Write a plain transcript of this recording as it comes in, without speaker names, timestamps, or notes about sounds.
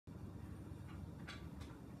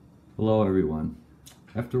Hello everyone.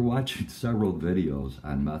 After watching several videos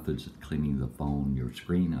on methods of cleaning the phone, your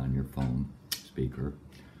screen on your phone speaker,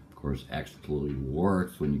 of course absolutely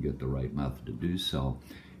works when you get the right method to do so,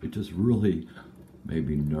 it just really made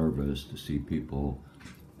me nervous to see people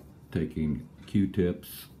taking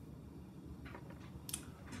Q-tips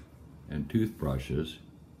and toothbrushes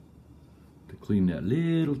to clean that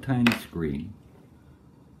little tiny screen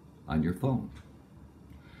on your phone.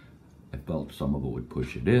 I felt some of it would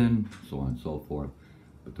push it in, so on and so forth,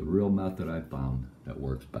 but the real method I found that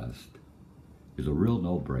works best is a real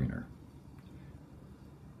no-brainer.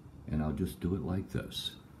 And I'll just do it like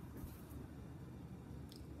this.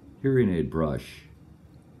 Hearing aid brush.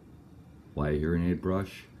 Why a hearing aid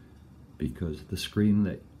brush? Because the screen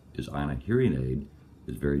that is on a hearing aid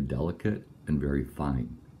is very delicate and very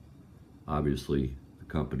fine. Obviously, the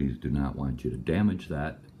companies do not want you to damage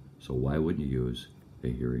that, so why wouldn't you use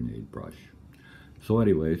a hearing aid brush? So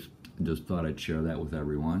anyways, I just thought I'd share that with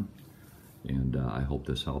everyone, and I hope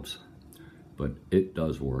this helps. But it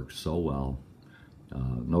does work so well.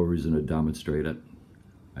 No reason to demonstrate it.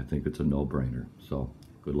 I think it's a no-brainer. So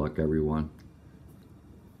good luck everyone.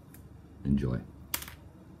 Enjoy.